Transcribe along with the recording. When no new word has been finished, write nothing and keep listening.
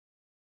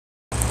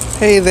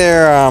Hey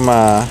there,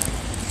 I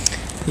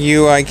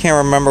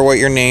can't remember what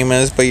your name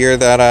is, but you're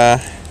that,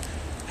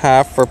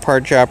 half or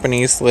part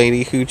Japanese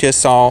lady who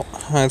just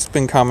has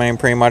been commenting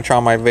pretty much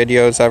on my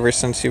videos ever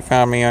since you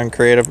found me on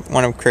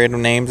one of Creative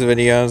Names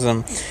videos,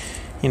 and,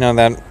 you know,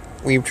 that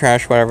weeb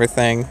trash whatever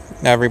thing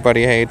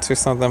everybody hates or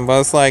something, but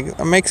it's like,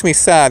 it makes me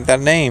sad, that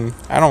name.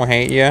 I don't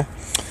hate you.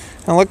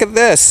 And look at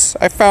this,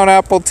 I found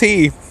apple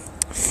tea.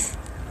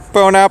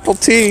 Bone apple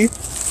tea.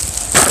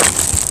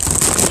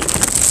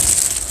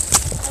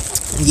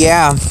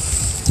 Yeah.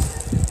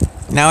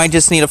 Now I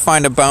just need to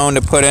find a bone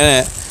to put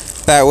in it.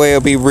 That way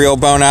it'll be real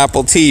bone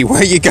apple tea.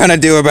 What are you gonna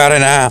do about it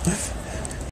now?